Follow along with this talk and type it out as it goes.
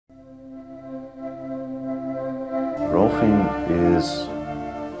Rolfing is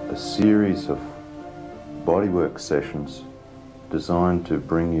a series of bodywork sessions designed to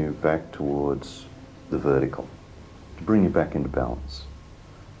bring you back towards the vertical, to bring you back into balance.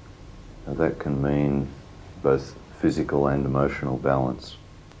 Now that can mean both physical and emotional balance,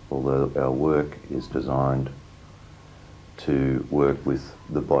 although our work is designed to work with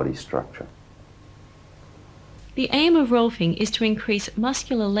the body structure. The aim of Rolfing is to increase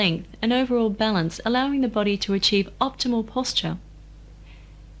muscular length and overall balance, allowing the body to achieve optimal posture.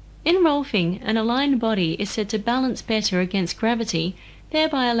 In Rolfing, an aligned body is said to balance better against gravity,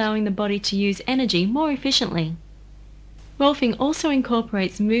 thereby allowing the body to use energy more efficiently. Rolfing also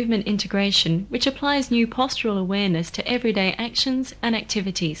incorporates movement integration, which applies new postural awareness to everyday actions and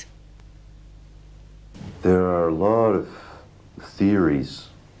activities. There are a lot of theories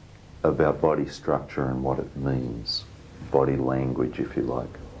about body structure and what it means, body language, if you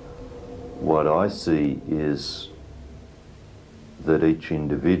like. What I see is that each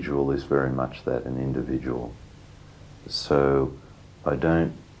individual is very much that, an individual. So I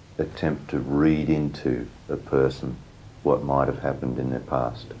don't attempt to read into a person what might have happened in their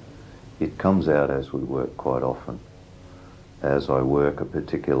past. It comes out as we work quite often. As I work a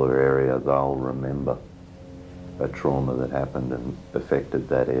particular area, they'll remember a trauma that happened and affected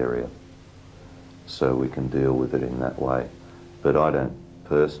that area, so we can deal with it in that way. But I don't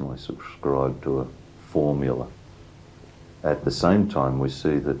personally subscribe to a formula. At the same time, we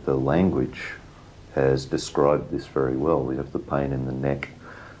see that the language has described this very well. We have the pain in the neck,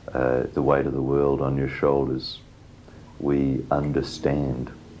 the weight of the world on your shoulders. We understand,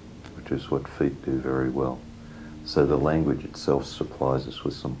 which is what feet do very well. So the language itself supplies us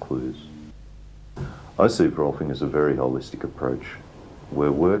with some clues. I see Rolfing as a very holistic approach.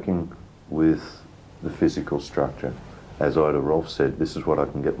 We're working with the physical structure. As Ida Rolf said, this is what I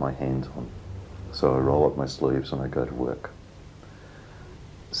can get my hands on. So I roll up my sleeves and I go to work.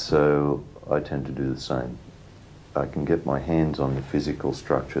 So I tend to do the same. I can get my hands on the physical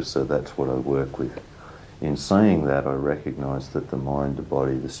structure, so that's what I work with. In saying that, I recognize that the mind, the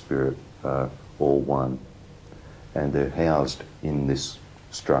body, the spirit are all one, and they're housed in this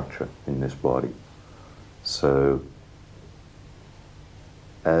structure, in this body. So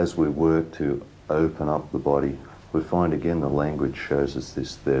as we work to open up the body, we find again the language shows us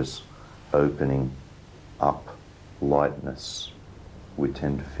this. There's opening up, lightness. We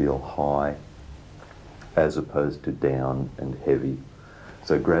tend to feel high as opposed to down and heavy.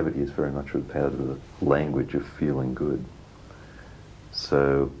 So gravity is very much a part of the language of feeling good.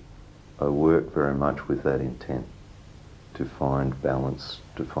 So I work very much with that intent, to find balance,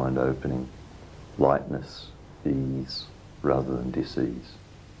 to find opening, lightness, ease, rather than dis-ease.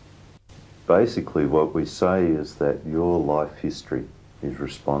 Basically what we say is that your life history is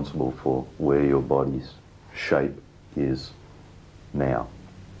responsible for where your body's shape is now.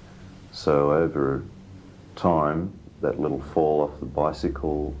 So over time, that little fall off the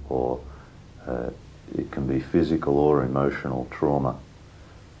bicycle, or it can be physical or emotional trauma,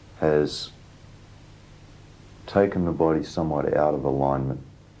 has taken the body somewhat out of alignment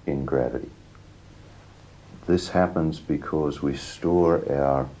in gravity. This happens because we store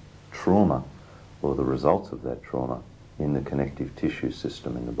our trauma, or the results of that trauma, in the connective tissue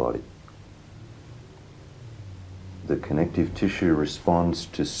system in the body. The connective tissue responds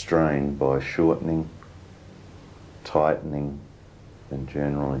to strain by shortening, tightening, and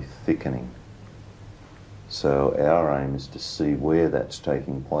generally thickening. So our aim is to see where that's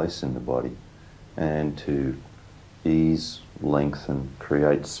taking place in the body and to ease, lengthen,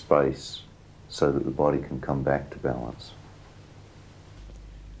 create space so that the body can come back to balance.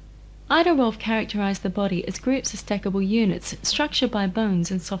 Ida Rolf characterized the body as groups of stackable units structured by bones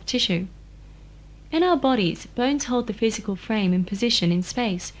and soft tissue. In our bodies, bones hold the physical frame in position in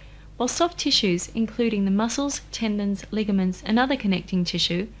space, while soft tissues, including the muscles, tendons, ligaments, and other connecting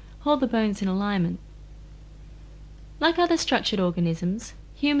tissue, hold the bones in alignment. Like other structured organisms,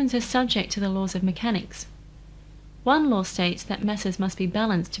 humans are subject to the laws of mechanics. One law states that masses must be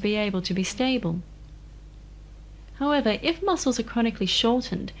balanced to be able to be stable. However, if muscles are chronically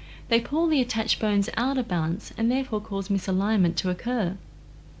shortened, they pull the attached bones out of balance and therefore cause misalignment to occur.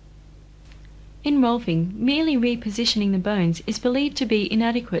 In Rolfing, merely repositioning the bones is believed to be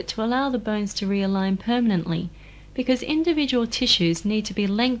inadequate to allow the bones to realign permanently, because individual tissues need to be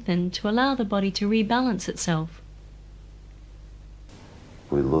lengthened to allow the body to rebalance itself.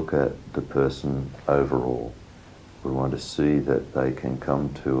 We look at the person overall. We want to see that they can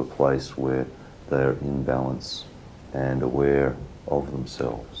come to a place where they're in balance and aware of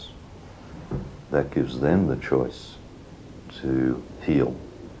themselves. That gives them the choice to heal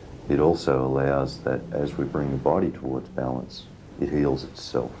It also allows that as we bring the body towards balance, it heals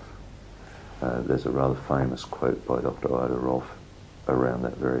itself. There's a rather famous quote by Dr. Ida Rolf around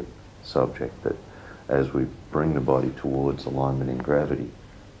that very subject, that as we bring the body towards alignment in gravity,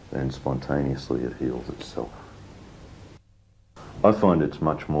 then spontaneously it heals itself. I find it's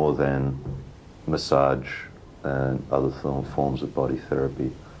much more than massage and other forms of body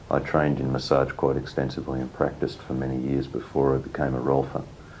therapy. I trained in massage quite extensively and practiced for many years before I became a Rolfer,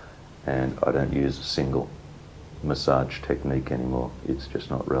 and I don't use a single massage technique anymore. It's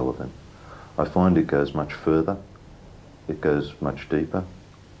just not relevant. I find it goes much further, it goes much deeper,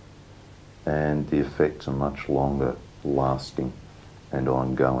 and the effects are much longer lasting and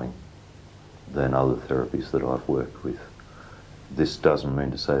ongoing than other therapies that I've worked with. This doesn't mean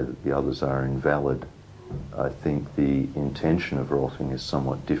to say that the others are invalid. I think the intention of Rolfing is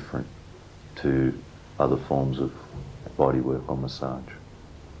somewhat different to other forms of bodywork or massage.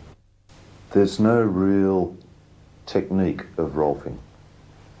 There's no real technique of Rolfing.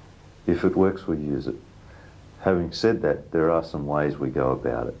 If it works, we use it. Having said that, there are some ways we go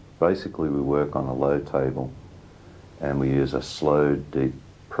about it. Basically, we work on a low table and we use a slow, deep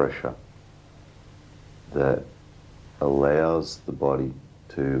pressure that allows the body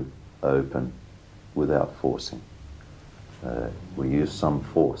to open without forcing. We use some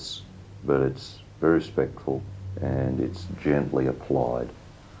force, but it's very respectful and it's gently applied.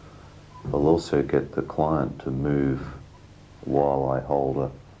 I'll also get the client to move while I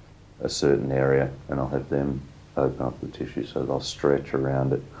hold a certain area, and I'll have them open up the tissue, so they'll stretch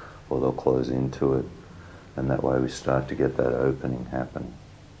around it or they'll close into it, and that way we start to get that opening happening.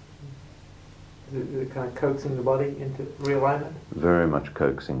 Is it kind of coaxing the body into realignment? Very much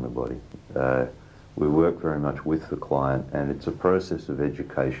coaxing the body. We work very much with the client, and it's a process of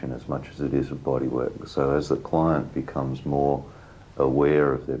education as much as it is of body work. So as the client becomes more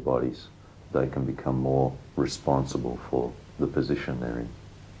aware of their bodies, they can become more responsible for the position they're in.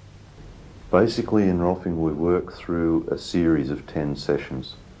 Basically in Rolfing we work through a series of 10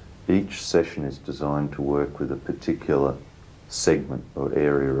 sessions. Each session is designed to work with a particular segment or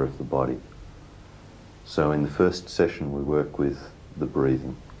area of the body. So in the first session we work with the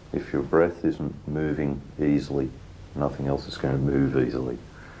breathing. If your breath isn't moving easily, nothing else is going to move easily.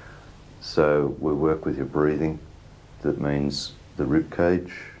 So we work with your breathing. That means the rib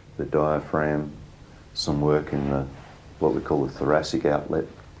cage, the diaphragm, some work in the what we call the thoracic outlet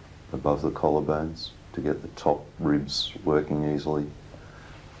above the collarbones to get the top ribs working easily,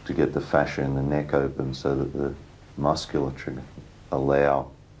 to get the fascia in the neck open so that the musculature allow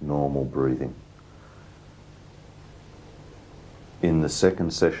normal breathing. In the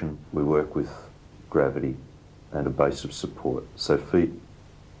second session, we work with gravity and a base of support. So feet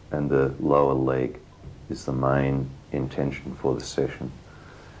and the lower leg is the main intention for the session.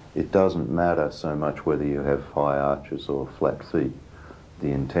 It doesn't matter so much whether you have high arches or flat feet.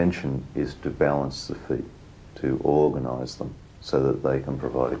 The intention is to balance the feet, to organise them so that they can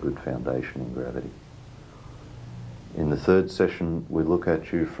provide a good foundation in gravity. In the third session, we look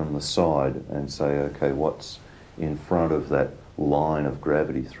at you from the side and say, okay, what's in front of that line of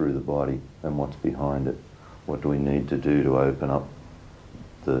gravity through the body and what's behind it? What do we need to do to open up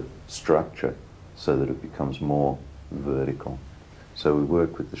the structure so that it becomes more vertical? So we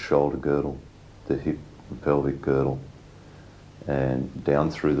work with the shoulder girdle, the hip and pelvic girdle, and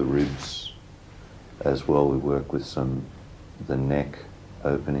down through the ribs as well. We work with the neck,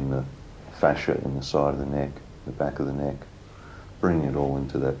 opening the fascia in the side of the neck, the back of the neck, bringing it all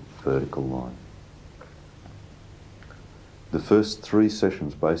into that vertical line. The first 3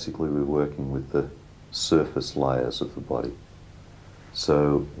 sessions, basically we're working with the surface layers of the body.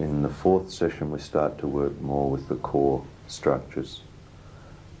 So in the 4th session we start to work more with the core structures.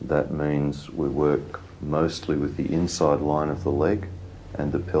 That means we work mostly with the inside line of the leg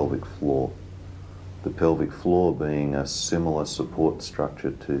and the pelvic floor. The pelvic floor being a similar support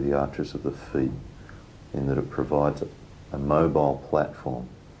structure to the arches of the feet, in that it provides a mobile platform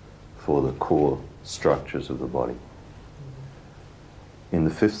for the core structures of the body. In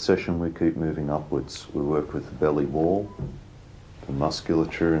the 5th session we keep moving upwards. We work with the belly wall, the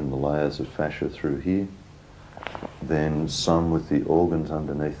musculature and the layers of fascia through here, then some with the organs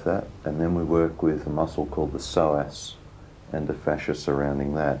underneath that, and then we work with a muscle called the psoas and the fascia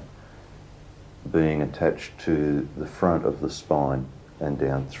surrounding that, being attached to the front of the spine and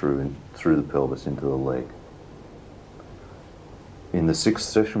down through the pelvis into the leg. In the 6th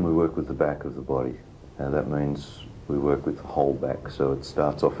session we work with the back of the body. Now that means we work with the whole back, so it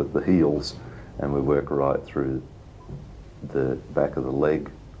starts off at the heels and we work right through the back of the leg,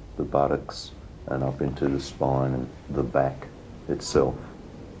 the buttocks, and up into the spine and the back itself.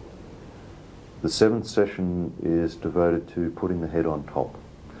 The seventh session is devoted to putting the head on top.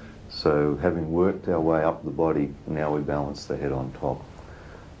 So having worked our way up the body, now we balance the head on top.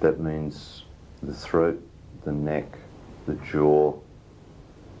 That means the throat, the neck, the jaw,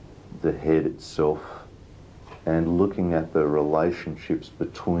 the head itself, and looking at the relationships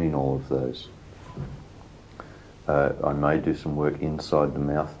between all of those. I may do some work inside the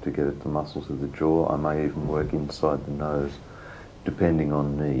mouth to get at the muscles of the jaw. I may even work inside the nose, depending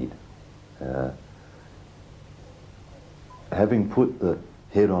on need. Having put the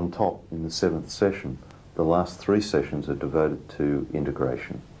head on top in the seventh session, the last 3 sessions are devoted to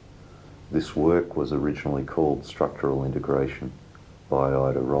integration. This work was originally called structural integration by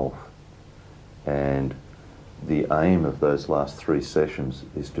Rolf, and the aim of those last 3 sessions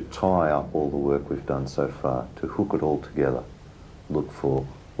is to tie up all the work we've done so far, to hook it all together, look for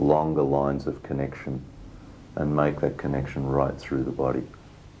longer lines of connection and make that connection right through the body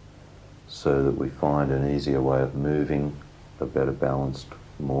so that we find an easier way of moving, a better balanced,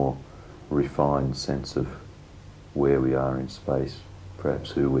 more refined sense of where we are in space,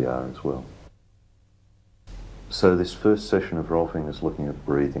 perhaps who we are as well. So this first session of Rolfing is looking at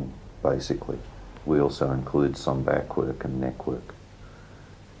breathing, basically. We also include some back work and neck work.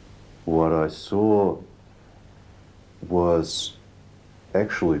 What I saw was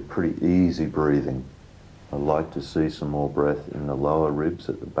actually pretty easy breathing. I'd like to see some more breath in the lower ribs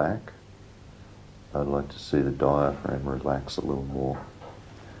at the back. I'd like to see the diaphragm relax a little more.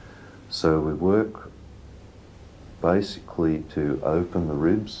 So we work basically to open the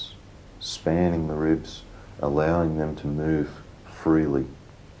ribs, spanning the ribs, allowing them to move freely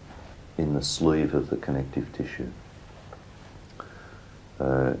in the sleeve of the connective tissue.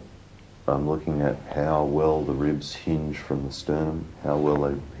 I'm looking at how well the ribs hinge from the sternum, how well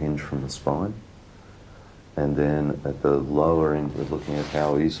they hinge from the spine. And then at the lower end, we're looking at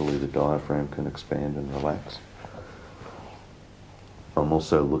how easily the diaphragm can expand and relax. I'm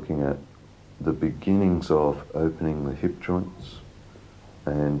also looking at the beginnings of opening the hip joints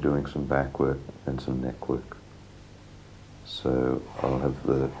and doing some back work and some neck work. So I'll have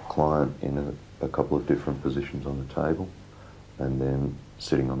the client in a couple of different positions on the table, and then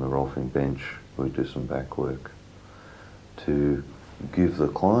sitting on the Rolfing bench, we do some back work to give the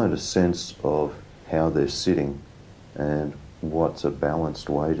client a sense of how they're sitting and what's a balanced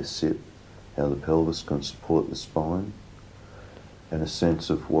way to sit, how the pelvis can support the spine, and a sense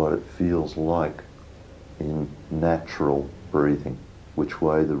of what it feels like in natural breathing, which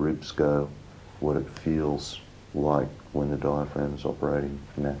way the ribs go, what it feels like when the diaphragm is operating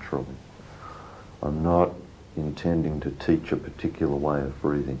naturally. I'm not intending to teach a particular way of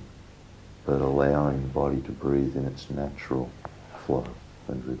breathing, but allowing the body to breathe in its natural flow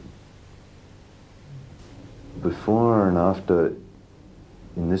and rhythm. Before and after,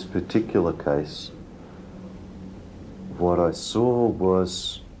 in this particular case, what I saw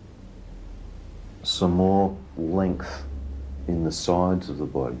was some more length in the sides of the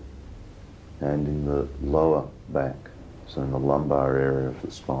body and in the lower back, so in the lumbar area of the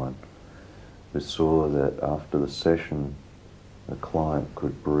spine. We saw that after the session, the client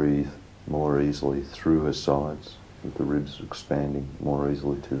could breathe more easily through her sides, with the ribs expanding more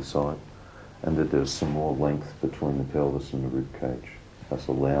easily to the side, and that there's some more length between the pelvis and the rib cage, thus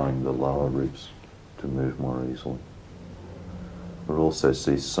allowing the lower ribs to move more easily. We'll also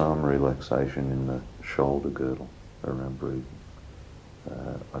see some relaxation in the shoulder girdle around breathing.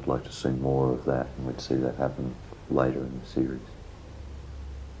 I'd like to see more of that, and we'd see that happen later in the series.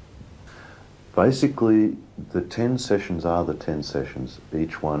 Basically, the 10 sessions are the 10 sessions.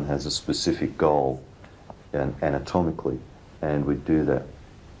 Each one has a specific goal anatomically, and we do that.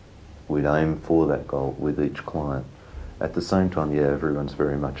 We'd aim for that goal with each client. At the same time, yeah, everyone's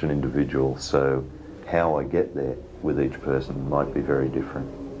very much an individual, so how I get there with each person might be very different.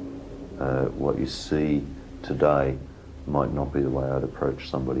 What you see today might not be the way I'd approach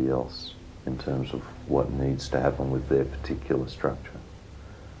somebody else in terms of what needs to happen with their particular structure.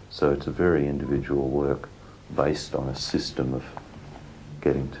 So it's a very individual work based on a system of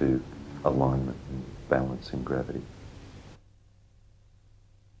getting to alignment and balance in gravity.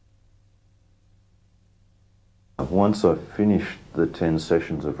 Once I've finished the 10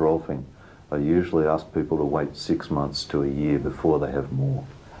 sessions of Rolfing, I usually ask people to wait 6 months to a year before they have more.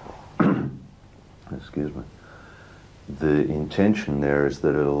 Excuse me. The intention there is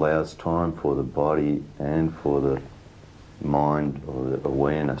that it allows time for the body and for the mind or the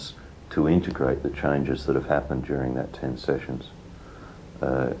awareness to integrate the changes that have happened during that 10 sessions.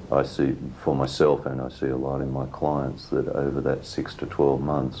 I see for myself, and I see a lot in my clients, that over that 6 to 12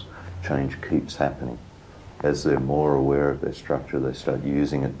 months, change keeps happening. As they're more aware of their structure, they start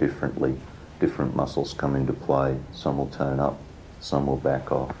using it differently, different muscles come into play. Some will tone up, some will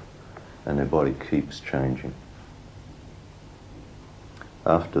back off, and their body keeps changing.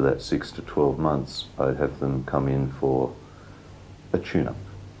 After that 6 to 12 months, I'd have them come in for a tune-up.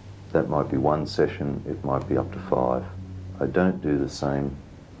 That might be one session, it might be up to 5. I don't do the same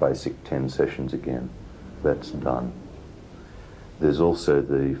basic 10 sessions again. That's done. There's also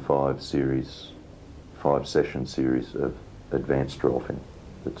the 5-session series of Advanced Rolfing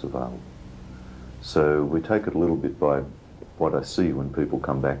that's available. So we take it a little bit by what I see when people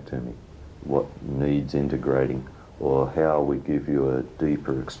come back to me, what needs integrating, or how we give you a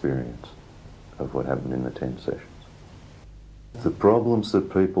deeper experience of what happened in the 10 sessions. The problems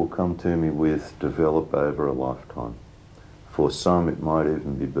that people come to me with develop over a lifetime. For some it might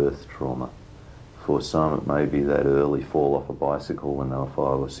even be birth trauma. For some it may be that early fall off a bicycle when they were 5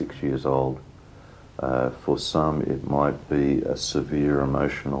 or 6 years old. For some it might be a severe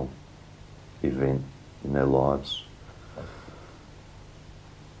emotional event in their lives.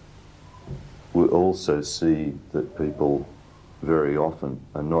 We also see that people very often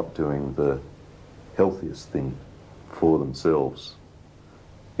are not doing the healthiest thing for themselves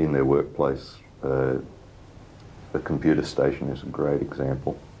in their workplace. The computer station is a great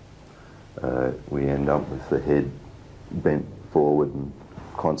example. We end up with the head bent forward and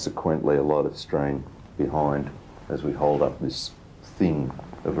consequently a lot of strain behind as we hold up this thing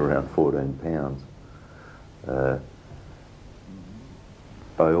of around 14 pounds.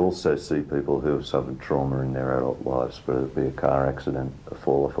 I also see people who have suffered trauma in their adult lives, whether it be a car accident, a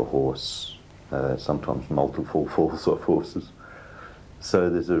fall off a horse, sometimes multiple falls off horses. So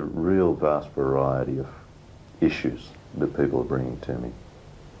there's a real vast variety of issues that people are bringing to me.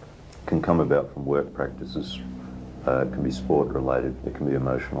 It can come about from work practices, it can be sport related, it can be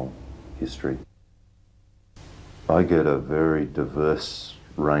emotional history. I get a very diverse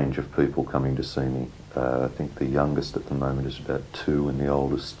range of people coming to see me. I think the youngest at the moment is about 2 and the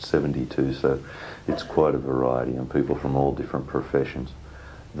oldest 72, so it's quite a variety, and people from all different professions.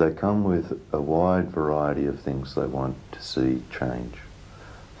 They come with a wide variety of things they want to see change.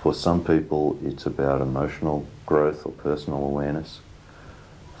 For some people it's about emotional growth or personal awareness.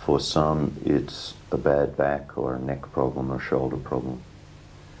 For some it's a bad back or a neck problem or shoulder problem.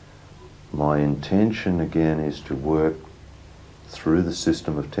 My intention again is to work through the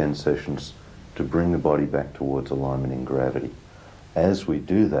system of 10 sessions to bring the body back towards alignment in gravity. As we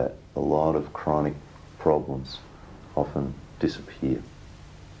do that, a lot of chronic problems often disappear.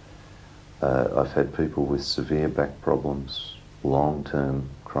 I've had people with severe back problems, long-term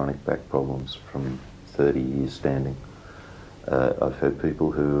chronic back problems from 30 years standing. I've had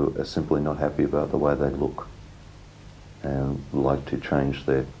people who are simply not happy about the way they look and like to change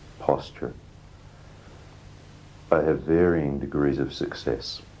their posture. I have varying degrees of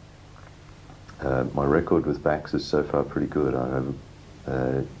success. My record with backs is so far pretty good. I have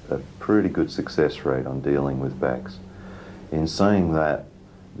a pretty good success rate on dealing with backs. In saying that,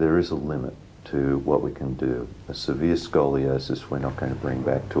 there is a limit to what we can do. A severe scoliosis we're not going to bring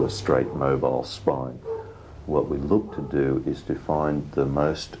back to a straight mobile spine. What we look to do is to find the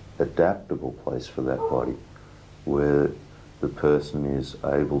most adaptable place for that body where the person is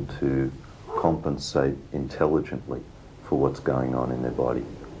able to compensate intelligently for what's going on in their body,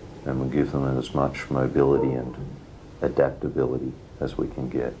 and we give them as much mobility and adaptability as we can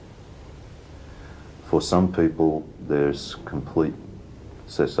get. For some people there's complete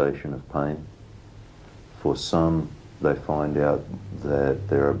cessation of pain. For some they find out that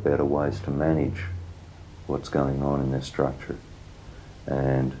there are better ways to manage what's going on in their structure,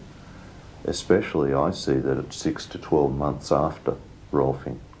 and especially I see that at 6 to 12 months after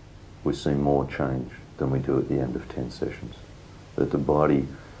Rolfing we see more change than we do at the end of 10 sessions. That the body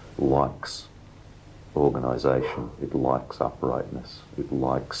likes organisation, it likes uprightness, it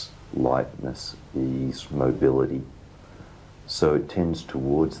likes lightness, ease, mobility. So it tends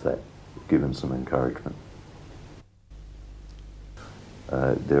towards that, given some encouragement.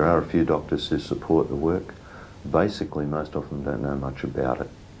 There are a few doctors who support the work. Basically, most of them don't know much about it.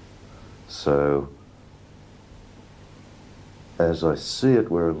 So, as I see it,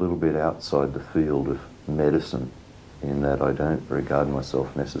 we're a little bit outside the field of medicine in that I don't regard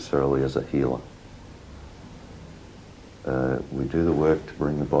myself necessarily as a healer. We do the work to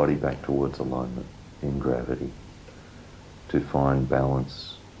bring the body back towards alignment in gravity, to find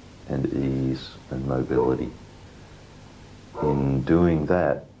balance and ease and mobility. In doing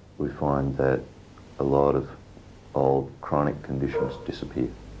that, we find that a lot of old chronic conditions disappear.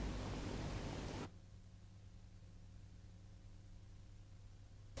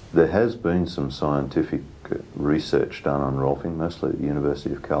 There has been some scientific research done on Rolfing, mostly at the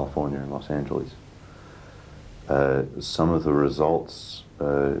University of California in Los Angeles. Some of the results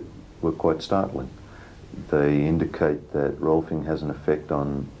were quite startling. They indicate that Rolfing has an effect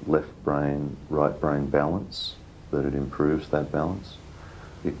on left brain, right brain balance, that it improves that balance.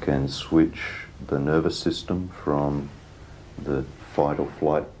 It can switch the nervous system from the fight or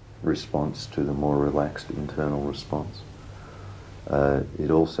flight response to the more relaxed internal response. It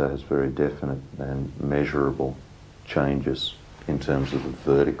also has very definite and measurable changes in terms of the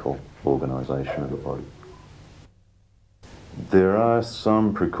vertical organisation of the body. There are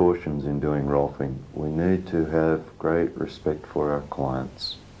some precautions in doing Rolfing. We need to have great respect for our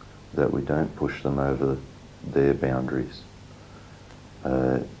clients, that we don't push them over their boundaries.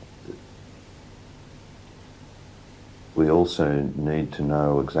 We also need to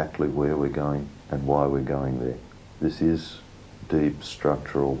know exactly where we're going and why we're going there. This is deep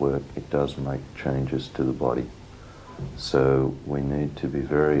structural work. It does make changes to the body. So we need to be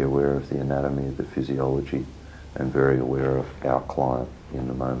very aware of the anatomy, the physiology, and very aware of our client in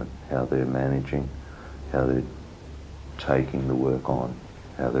the moment, how they're managing, how they're taking the work on,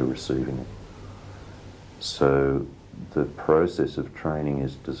 how they're receiving it. So the process of training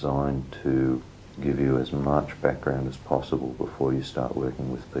is designed to give you as much background as possible before you start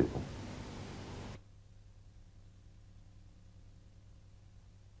working with people.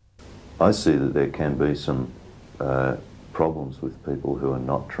 I see that there can be some problems with people who are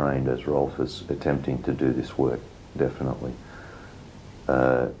not trained as Rolfers attempting to do this work, definitely.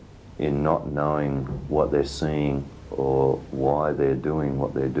 In not knowing what they're seeing or why they're doing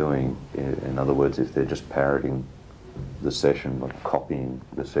what they're doing. In other words, if they're just parroting the session or copying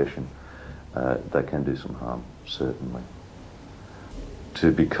the session, they can do some harm, certainly.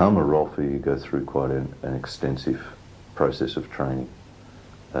 To become a Rolfer, you go through quite an extensive process of training.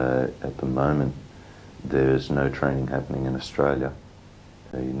 At the moment, there's no training happening in Australia.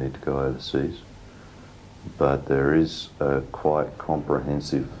 You need to go overseas. But there is a quite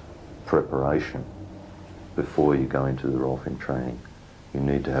comprehensive preparation before you go into the Rolfing training. You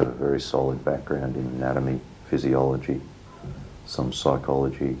need to have a very solid background in anatomy, physiology, some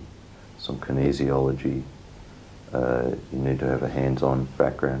psychology, some kinesiology. You need to have a hands-on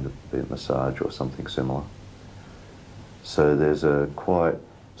background, be it massage or something similar. So there's a quite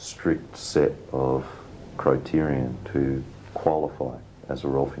strict set of criterion to qualify as a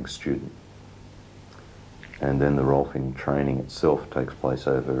Rolfing student. And then the Rolfing training itself takes place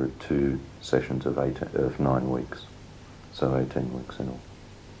over 2 sessions of 9 weeks, so 18 weeks in all.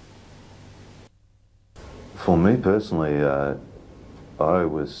 For me personally, I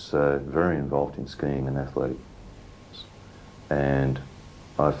was very involved in skiing and athletics, and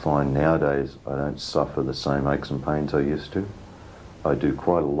I find nowadays I don't suffer the same aches and pains I used to. I do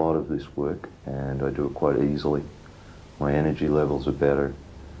quite a lot of this work, and I do it quite easily. My energy levels are better.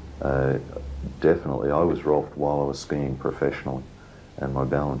 Definitely, I was Rolfed while I was skiing professionally, and my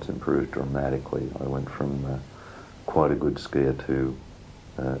balance improved dramatically. I went from quite a good skier to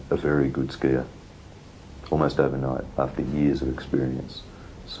a very good skier, almost overnight, after years of experience.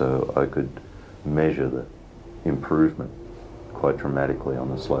 So I could measure the improvement quite dramatically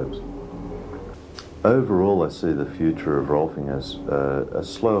on the slopes. Overall, I see the future of Rolfing as a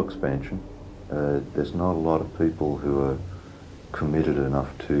slow expansion. There's not a lot of people who are committed enough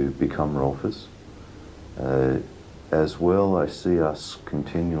to become Rolfers. As well, I see us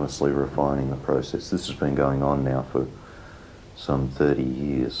continuously refining the process. This has been going on now for some 30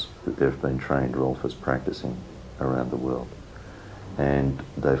 years that there have been trained Rolfers practicing around the world. And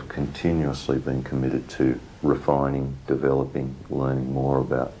they've continuously been committed to refining, developing, learning more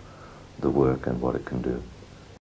about the work and what it can do.